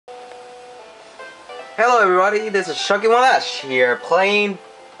Hello everybody, this is Chucky1Ash here playing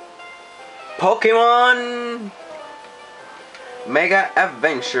Pokemon Mega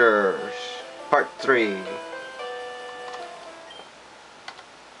Adventures Part 3.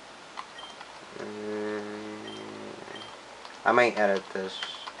 I might edit this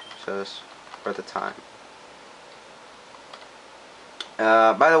just for the time.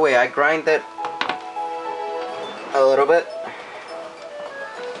 By the way, I grinded a little bit,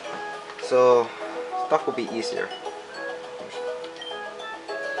 so stuff will be easier.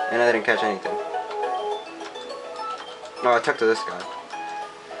 And I didn't catch anything. No, I talked to this guy.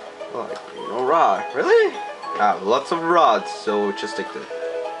 Oh, no rod. Really? I have lots of rods, so just take the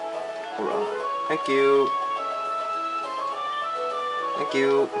rod. Thank you. Thank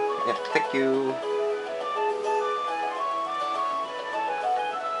you. Yeah, thank you.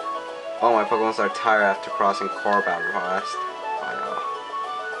 Oh, my Pokemon are tired after crossing Corbat Rest. I know.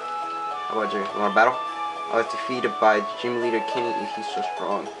 How about you? You want to battle? I was defeated by Gym Leader Kenny. He's so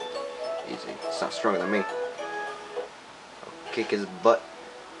strong. Easy. He's not stronger than me. I'll kick his butt.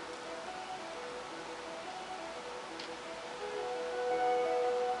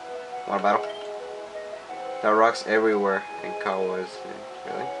 Want to battle? There are rocks everywhere in Kawas.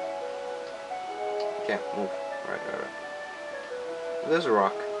 Really? You can't move. Right. There's a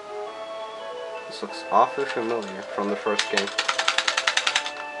rock. This looks awfully familiar from the first game.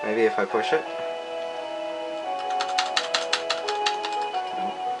 Maybe if I push it?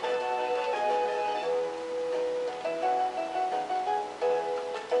 Nope.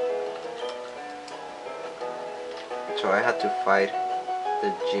 So I had to fight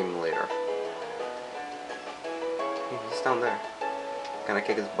the gym leader. He's down there. Can I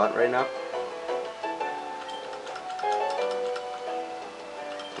kick his butt right now?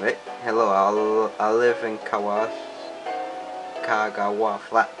 Wait, hello, I live in Kagawa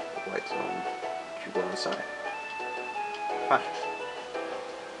Flat. White zone. You go inside. Fine.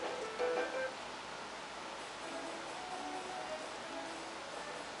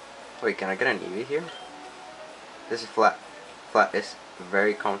 Wait, can I get an Eevee here? This is flat. Flat is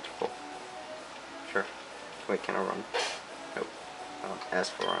very comfortable. Sure. Wait, can I run? Nope. S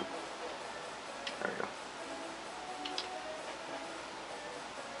for run. There we go.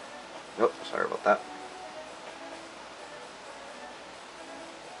 Nope, sorry about that.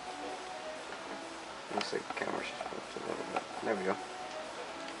 Looks like the camera's just moved a little bit. There we go.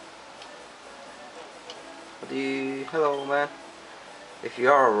 Hello, man. If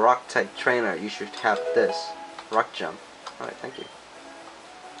you are a rock type trainer, you should have this. Rock jump. Alright, thank you.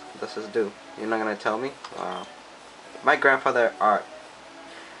 What does this do? You're not gonna tell me? Wow. My grandfather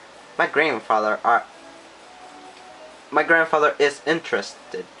is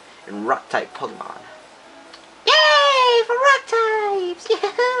interested in rock type Pokemon. Yay for rock types!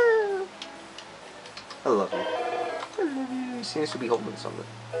 Yahoo! I love you. I love you. He seems to be holding something.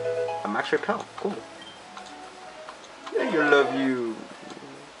 A max repel. Cool. Yeah, I love you.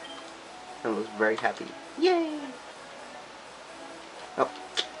 He looks very happy. Yay! Oh,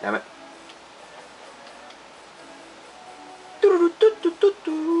 damn it.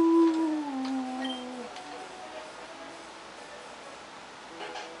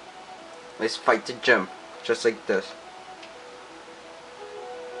 Let's fight the gym, just like this.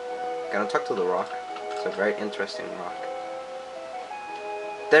 Gonna talk to the rock. It's a very interesting rock.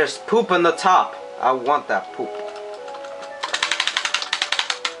 There's poop on the top. I want that poop.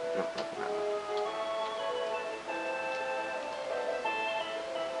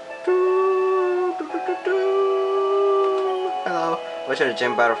 Hello. Watch the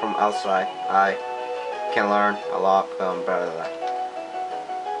gym battle from outside. I can learn a lot from blah blah blah.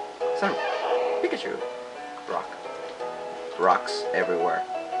 Some Pikachu. Rock. Rocks everywhere.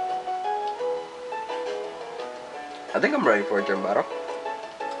 I think I'm ready for a gym battle.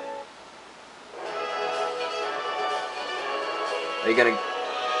 Are you gonna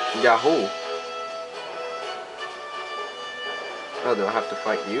Yahoo? Oh, do I have to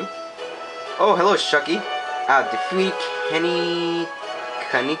fight you? Oh, hello, Chucky. I defeated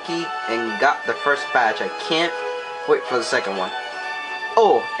Kaneki and got the first badge. I can't wait for the second one.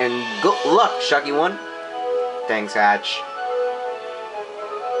 Oh, and good luck, Chucky1. Thanks, Ash.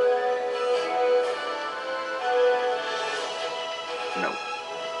 No.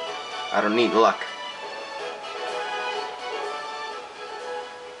 I don't need luck.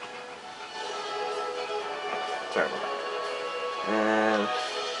 Sorry about that. And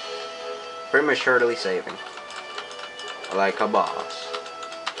prematurely saving. Like a boss.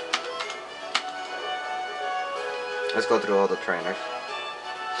 Let's go through all the trainers.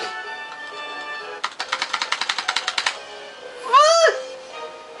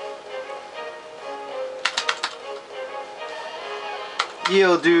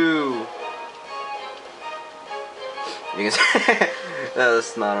 He'll do. You can say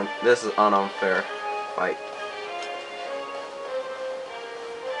that's not. This is an unfair fight.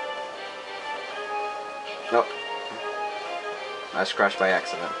 Nope. I scratched by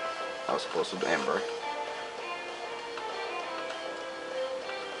accident. I was supposed to do Amber.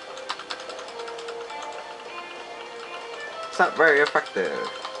 It's not very effective.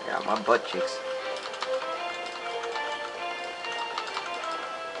 Yeah, my butt cheeks.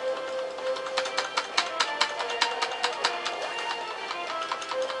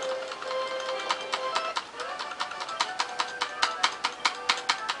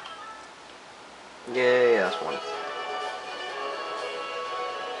 Yay, that's one.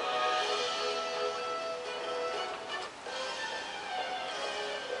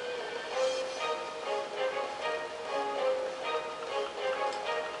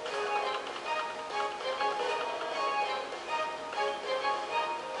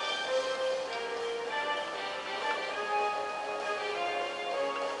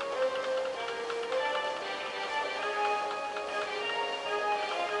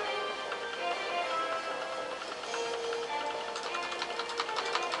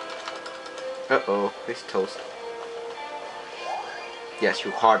 Uh-oh, he's toast. Yes,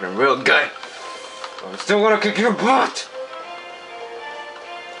 you hardened real good. I'm still gonna kick your butt!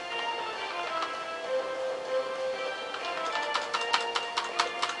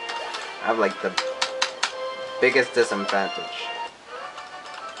 I have like the biggest disadvantage.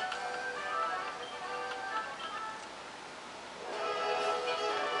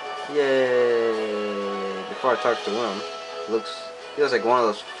 Yay! Before I talk to him, he looks like one of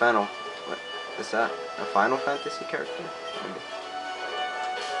those Final. What is that? A Final Fantasy character? Maybe.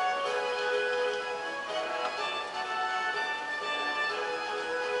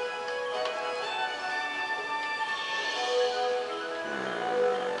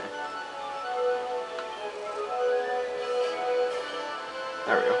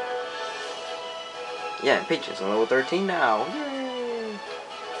 There we go. Yeah, and Peach is on level 13 now. Yay!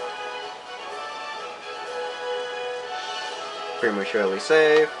 Prematurely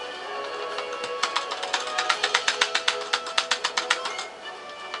save.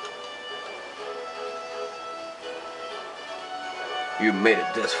 You made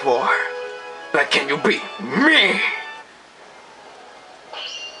it this far. But can you beat me?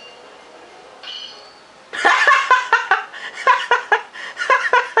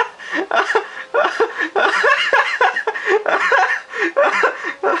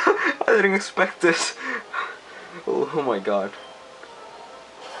 I didn't expect this. Oh my god.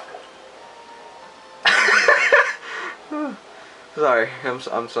 Sorry,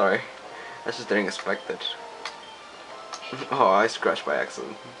 I'm sorry. I just didn't expect it. Oh, I scratched by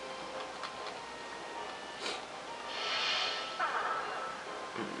accident.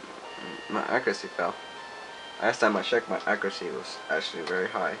 My accuracy fell. Last time I checked, my accuracy was actually very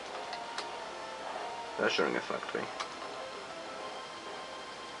high. That shouldn't affect me.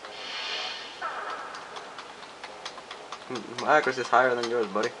 My accuracy is higher than yours,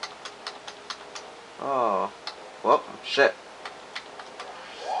 buddy. Oh. Well, shit.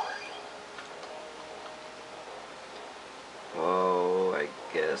 Whoa, I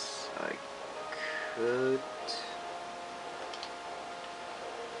guess I could.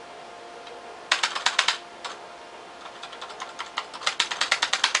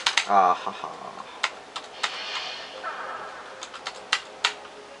 Ah ha ha.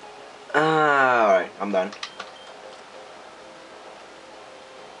 Alright, I'm done.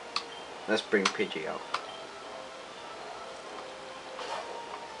 Let's bring PG out.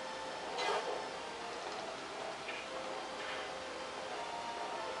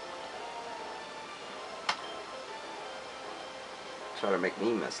 Try to make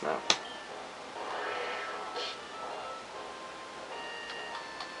me miss now.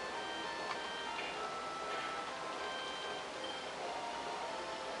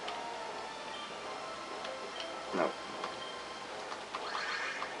 No.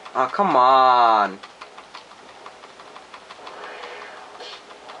 Oh, come on.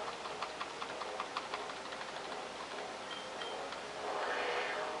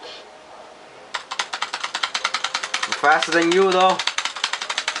 I'm faster than you, though.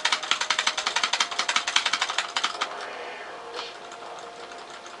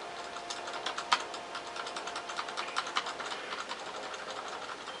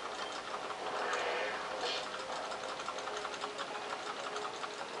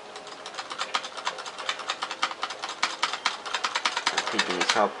 He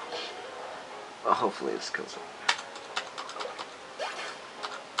needs help. Well, hopefully this kills him.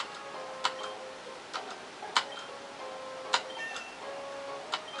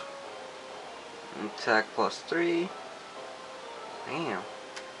 Attack +3. Damn.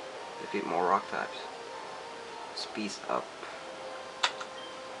 Defeat more rock types. Speeds up.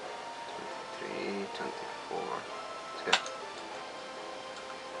 23, 24. That's good.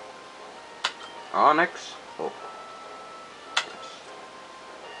 Onyx. Oh.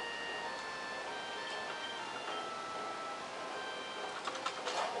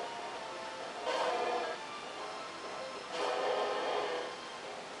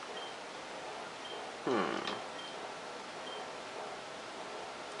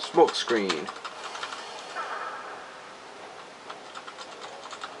 Smoke screen.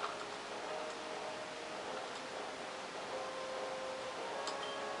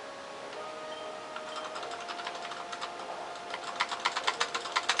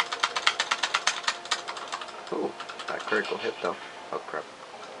 Oh, that critical hit though. Oh crap.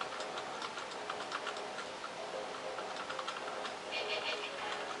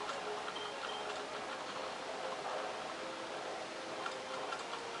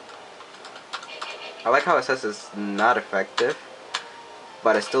 I like how it says it's not effective,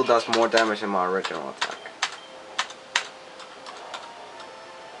 but it still does more damage than my original attack.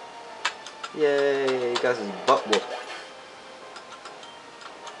 Yay, he got his butt whooped.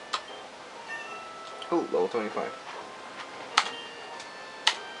 Oh, level 25.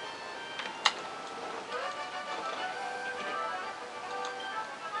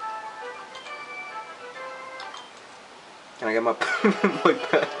 Can I get my, my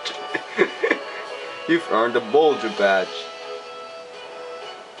badge? You've earned a Bulger badge.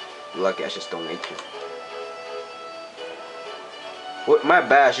 Lucky I just don't make you. With my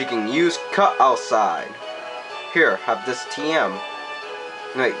badge you can use cut outside. Here, have this TM.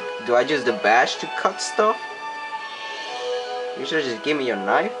 Wait, do I use the badge to cut stuff? You should just give me your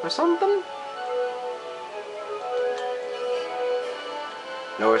knife or something?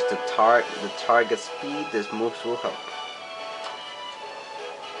 Lowers the target speed, this moves will help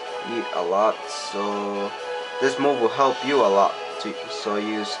you a lot, so this move will help you a lot too, so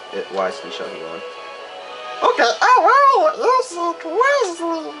use it wisely, Shaggy One. Okay, oh, use it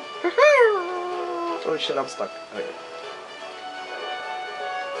wisely. Oh shit, I'm stuck. Okay.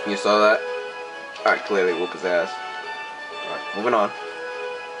 You saw that? Alright, clearly whoop his ass. Alright, moving on.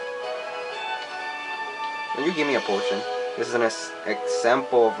 Will you give me a potion? This is an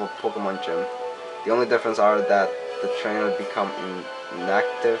example of a Pokemon gym. The only difference are that the trainer will become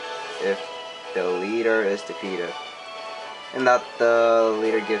inactive if the leader is defeated, and that the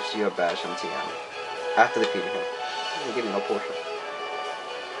leader gives you a badge on TM after defeating him. You give me no potion.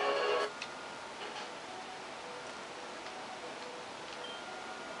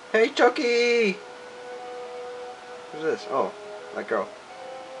 Hey Chucky! Who's this? Oh, that girl.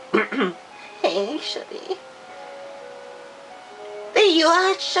 Hey Chucky. There you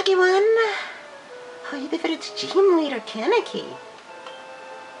are, Chucky One. Oh, you defeated Gym Leader Kaneki.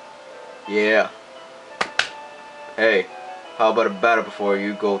 Yeah. Hey, how about a battle before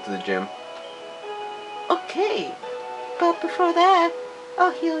you go to the gym? Okay, but before that,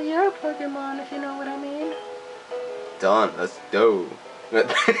 I'll heal your Pokemon if you know what I mean. Done, let's go.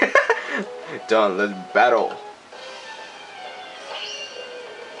 Done, let's battle.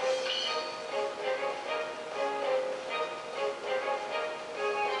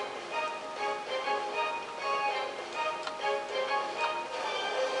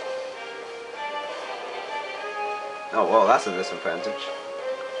 Oh, well, that's a disadvantage.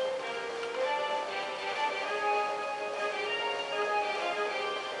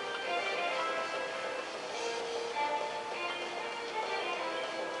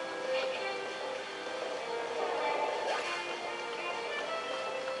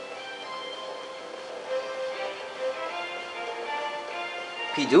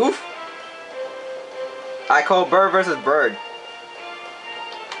 Pidoof? I call bird versus bird.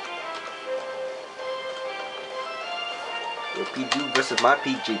 Your Pidoof versus my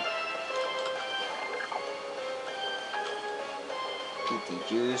PG. PT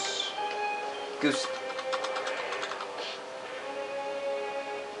Juice. Goose.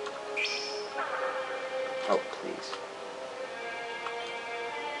 Oh, please.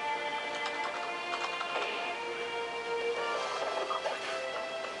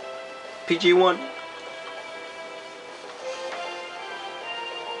 PG1.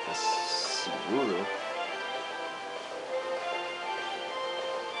 That's Suguru.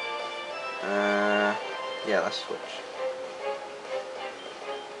 Yeah, let's switch.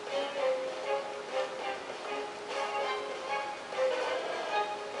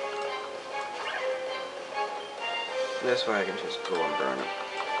 This way I can just go and burn it.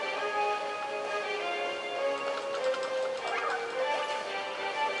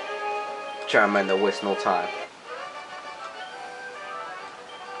 Charmander waste no time.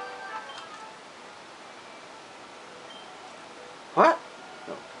 What?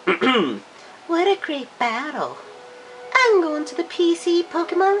 No. What a great battle. I'm going to the PC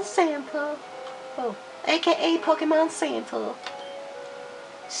Pokemon Center. Oh, aka Pokemon Center.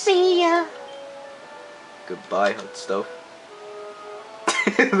 See ya. Goodbye, hot stuff.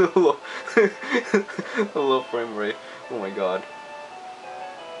 the low frame rate. Oh my god.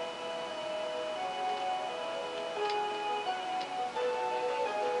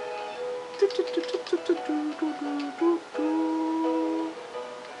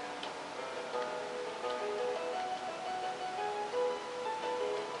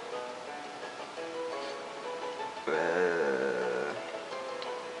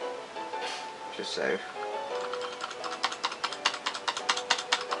 Just save.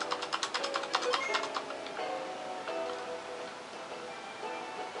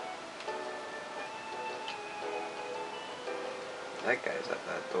 That guy's at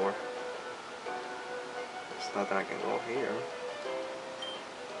that door. There's nothing I can go here.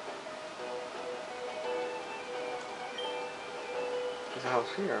 There's a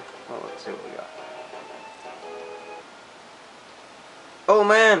house here. Well, let's see what we got. Oh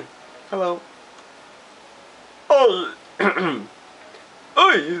man! Hello. Oh,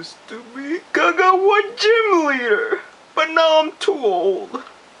 I used to be Kagawa gym leader, but now I'm too old.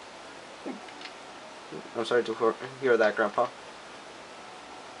 I'm sorry to hear that, Grandpa.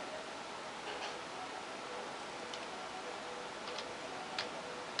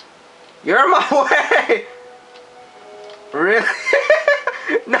 You're in my way! Really?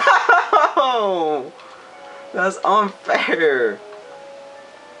 No! That's unfair.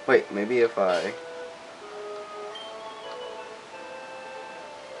 Wait, maybe if I...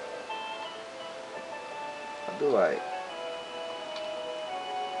 How do I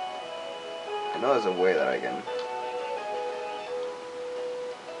know there's a way that I can...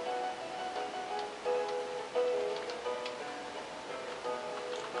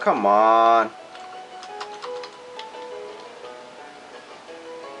 Come on.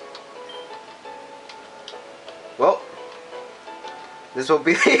 Well, this will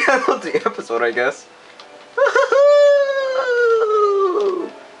be the end of the episode, I guess.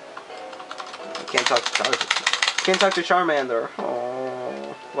 I can't talk to Charmander.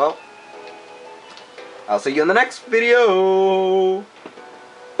 Oh, well, I'll see you in the next video.